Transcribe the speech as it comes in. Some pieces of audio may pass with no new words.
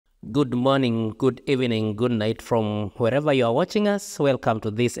Good morning, good evening, good night from wherever you are watching us. Welcome to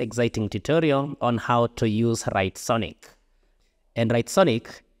this exciting tutorial on how to use Writesonic. And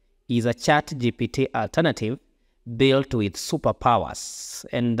Writesonic is a ChatGPT alternative built with superpowers,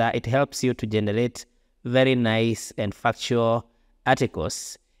 and it helps you to generate very nice and factual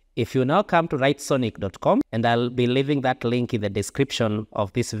articles. If you now come to Writesonic.com, and I'll be leaving that link in the description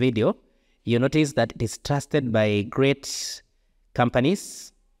of this video, you notice that it is trusted by great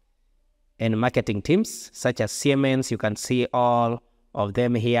companies and marketing teams such as Siemens. You can see all of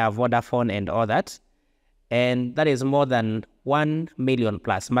them here, Vodafone and all that. And that is more than 1 million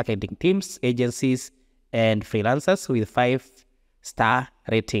plus marketing teams, agencies, and freelancers with 5-star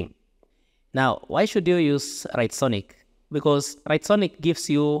rating. Now, why should you use Writesonic? Because Writesonic gives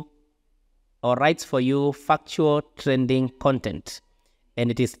you or writes for you factual trending content.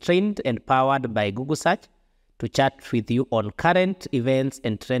 And it is trained and powered by Google Search to chat with you on current events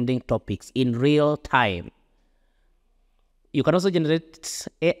and trending topics in real time. You can also generate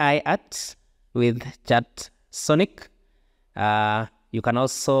AI art with Writesonic. You can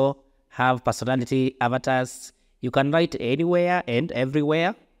also have personality avatars. You can write anywhere and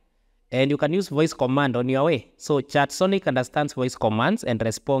everywhere. And you can use voice command on your way. So Writesonic understands voice commands and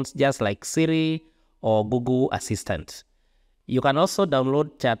responds just like Siri or Google Assistant. You can also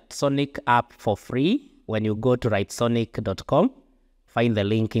download Writesonic app for free when you go to Writesonic.com. Find the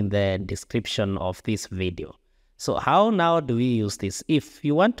link in the description of this video. So how now do we use this? If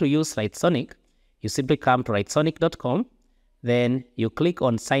you want to use Writesonic, you simply come to Writesonic.com, then you click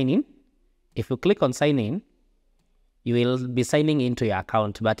on sign in. If you click on sign in, you will be signing into your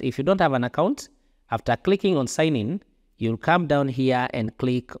account. But if you don't have an account, after clicking on sign in, you'll come down here and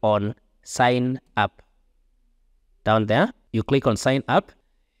click on sign up. Down there, you click on sign up.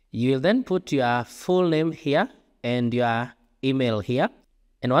 You will then put your full name here and your email here.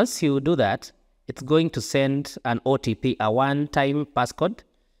 And once you do that, it's going to send an OTP, a one-time passcode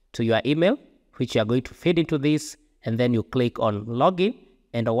to your email, which you are going to feed into this. And then you click on login.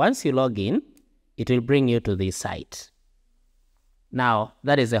 And once you log in, it will bring you to this site. Now,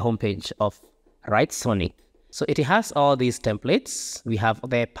 that is the homepage of Writesonic. So it has all these templates. We have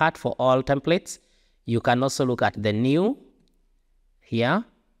the part for all templates. You can also look at the new here.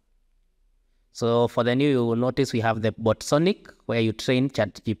 So for the new, you will notice we have the Botsonic, where you train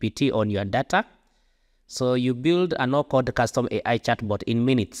ChatGPT on your data. So you build a no-code custom AI chatbot in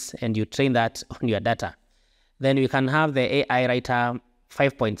minutes, and you train that on your data. Then you can have the AI Writer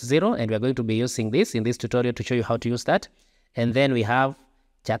 5.0, and we're going to be using this in this tutorial to show you how to use that. And then we have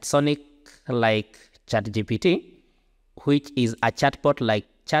Writesonic like ChatGPT, which is a chatbot like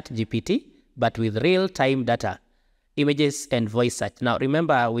ChatGPT, but with real-time data, images, and voice search. Now,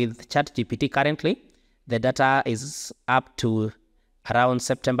 remember, with ChatGPT currently, the data is up to around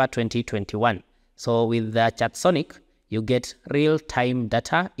September 2021. So with the Writesonic, you get real-time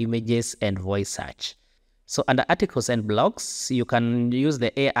data, images, and voice search. So under articles and blogs, you can use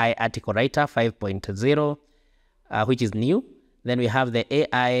the AI Article Writer 5.0, which is new. Then we have the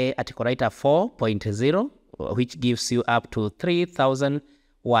AI Article Writer 4.0, which gives you up to 3,000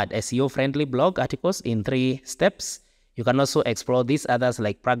 word SEO-friendly blog articles in 3 steps. You can also explore these others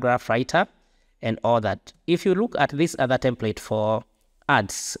like paragraph writer and all that. If you look at this other template for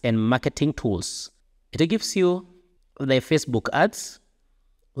ads and marketing tools, it gives you the Facebook ads,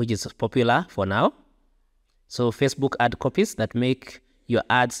 which is popular for now. So Facebook ad copies that make your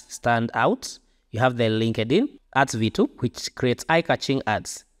ads stand out. You have the LinkedIn Ads V2, which creates eye-catching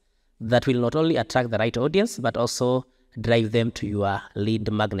ads that will not only attract the right audience, but also drive them to your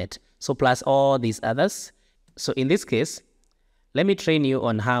lead magnet. So plus all these others. So in this case, let me train you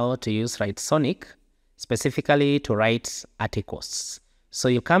on how to use Writesonic specifically to write articles. So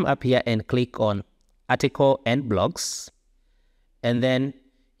you come up here and click on article and blogs, and then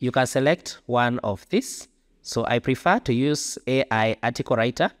you can select one of these. So I prefer to use AI Article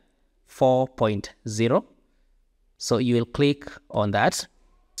Writer 4.0. So you will click on that.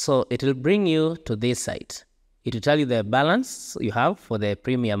 So it will bring you to this site. It will tell you the balance you have for the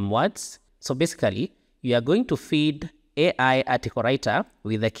premium words. So basically, you are going to feed AI Article Writer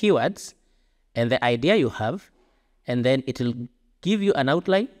with the keywords and the idea you have, and then it will give you an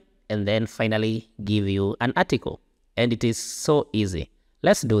outline, and then finally give you an article. And it is so easy.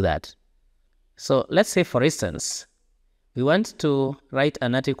 Let's do that. So let's say, for instance, we want to write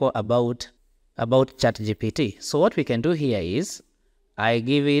an article about ChatGPT. So what we can do here is, I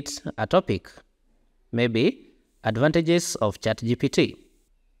give it a topic, maybe advantages of ChatGPT.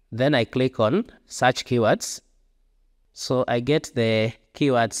 Then I click on search keywords. So I get the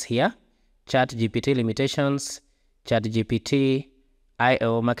keywords here: ChatGPT limitations, ChatGPT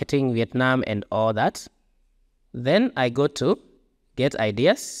IO, marketing, Vietnam, and all that. Then I go to get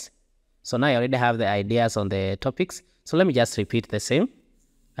ideas. So now I already have the ideas on the topics. So let me just repeat the same.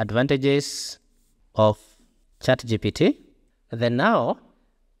 Advantages of ChatGPT. Then now,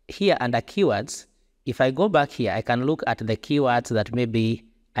 here under keywords, if I go back here, I can look at the keywords that maybe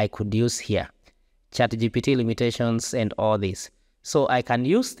I could use here. ChatGPT limitations and all this. So I can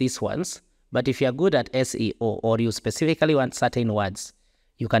use these ones, but if you're good at SEO or you specifically want certain words,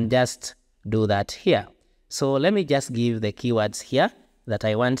 you can just do that here. So let me just give the keywords here that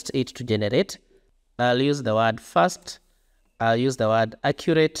I want it to generate. I'll use the word fast, I'll use the word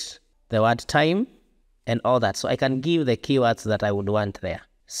accurate, the word time, and all that. So I can give the keywords that I would want there.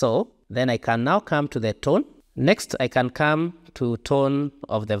 So then I can now come to the tone. Next, I can come to tone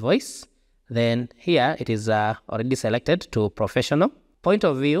of the voice. Then here it is already selected to professional. Point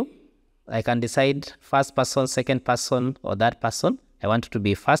of view, I can decide first person, second person, or third person. I want it to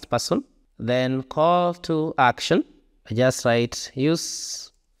be first person. Then call to action. I just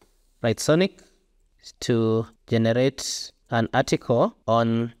use Writesonic to generate an article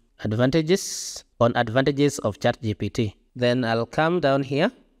on advantages of ChatGPT. Then I'll come down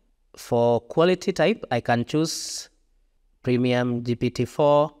here. For quality type, I can choose Premium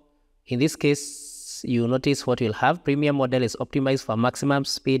GPT-4. In this case, you notice what you'll have. Premium model is optimized for maximum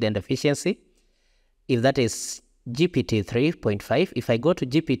speed and efficiency. If that is GPT 3.5, if I go to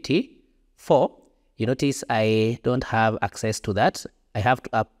GPT-4, you notice I don't have access to that. I have to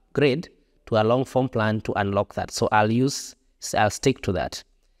upgrade to a long form plan to unlock that. So I'll stick to that.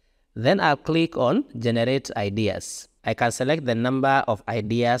 Then I'll click on generate ideas. I can select the number of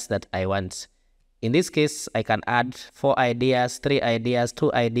ideas that I want. In this case, I can add 4 ideas, 3 ideas,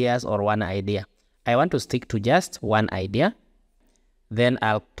 2 ideas, or 1 idea. I want to stick to just 1 idea. Then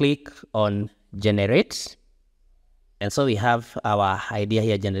I'll click on generate. And so we have our idea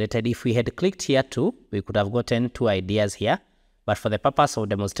here generated. If we had clicked here too, we could have gotten 2 ideas here. But for the purpose of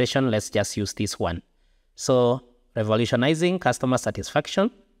demonstration, let's just use this one. So revolutionizing customer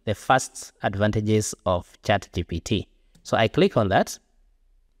satisfaction, the first advantages of ChatGPT. So I click on that.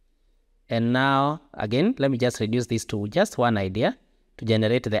 And now, again, let me just reduce this to just 1 idea to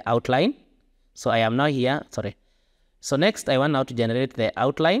generate the outline. So I am now here, sorry. So next, I want now to generate the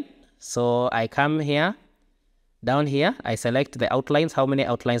outline. So I come here, down here, I select the outlines. How many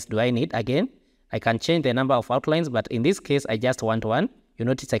outlines do I need? Again, I can change the number of outlines, but in this case, I just want 1. You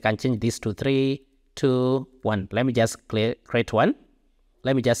notice I can change this to 3, 2, 1. Let me just create 1.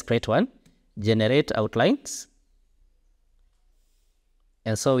 Let me just create 1. Generate outlines.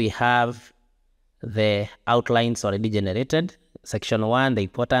 And so we have the outlines already generated. Section 1, the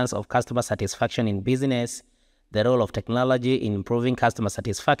importance of customer satisfaction in business, the role of technology in improving customer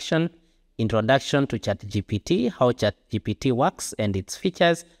satisfaction, introduction to ChatGPT, how ChatGPT works and its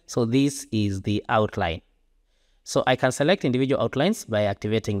features. So this is the outline. So I can select individual outlines by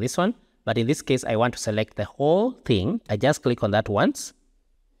activating this one. But in this case, I want to select the whole thing. I just click on that once.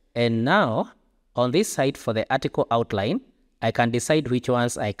 And now on this side for the article outline, I can decide which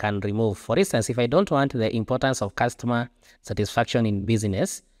ones I can remove. For instance, if I don't want the importance of customer satisfaction in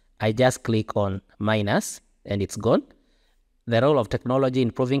business, I just click on minus and it's gone. The role of technology in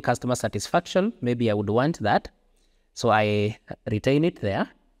improving customer satisfaction, maybe I would want that. So I retain it there.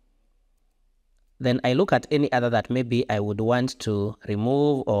 Then I look at any other that maybe I would want to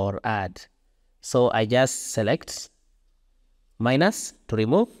remove or add. So I just select minus to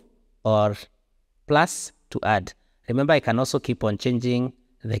remove or plus to add. Remember, I can also keep on changing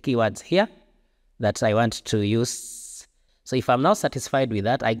the keywords here that I want to use. So if I'm now satisfied with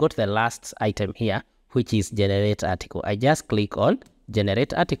that, I go to the last item here, which is generate article. I just click on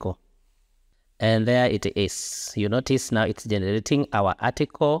generate article. And there it is. You notice now it's generating our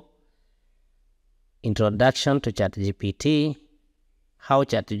article, introduction to ChatGPT, how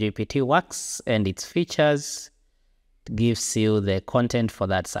ChatGPT works and its features. It gives you the content for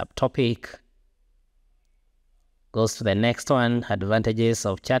that subtopic. Goes to the next one, advantages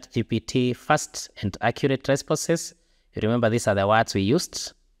of ChatGPT, fast and accurate responses. You remember these are the words we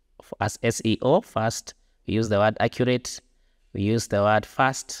used as SEO. Fast, we use the word accurate, we use the word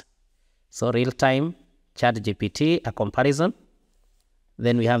fast. So real time, ChatGPT, a comparison.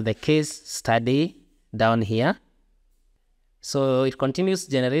 Then we have the case study down here. So it continues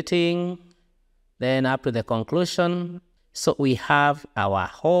generating, then up to the conclusion. So we have our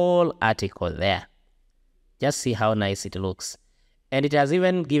whole article there. Just see how nice it looks. And it has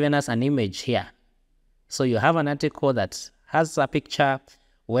even given us an image here. So you have an article that has a picture,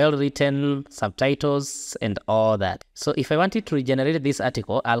 well-written, subtitles, and all that. So if I wanted to regenerate this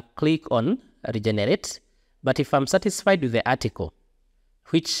article, I'll click on regenerate. But if I'm satisfied with the article, I can just click on generate. And now, on this side for the article outline, I can decide first person, second person, or third person. So if I wanted to regenerate this article, I'll click on regenerate. But if I'm satisfied with the article, I'll click on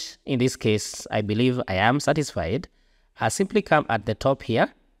which in this case, I believe I am satisfied, I'll simply come at the top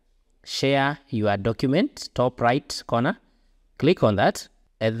here, share your document, top right corner, click on that,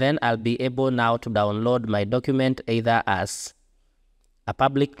 and then I'll be able now to download my document either as a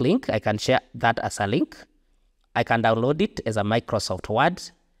public link. I can share that as a link. I can download it as a Microsoft Word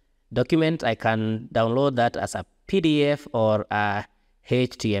document. I can download that as a PDF or a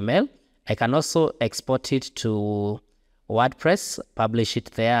HTML. I can also export it to WordPress, publish it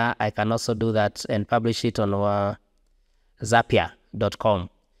there. I can also do that and publish it on Zapier.com.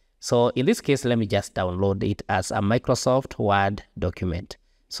 So in this case, let me just download it as a Microsoft Word document.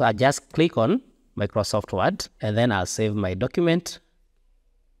 So I just click on Microsoft Word and then I'll save my document.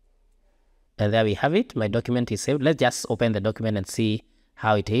 And there we have it. My document is saved. Let's just open the document and see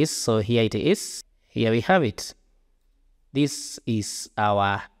how it is. So here it is. Here we have it. This is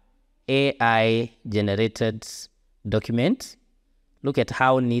our AI generated document. Look at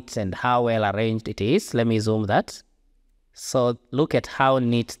how neat and how well arranged it is. Let me zoom that. So look at how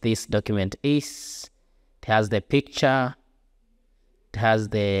neat this document is. It has the picture. It has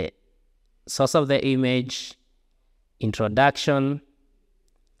the source of the image, introduction,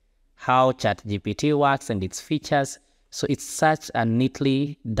 how ChatGPT works and its features. So it's such a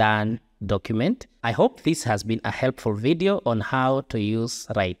neatly done document. I hope this has been a helpful video on how to use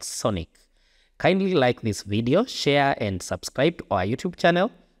Writesonic. Kindly like this video, share and subscribe to our YouTube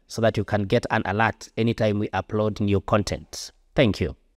channel so that you can get an alert anytime we upload new content. Thank you.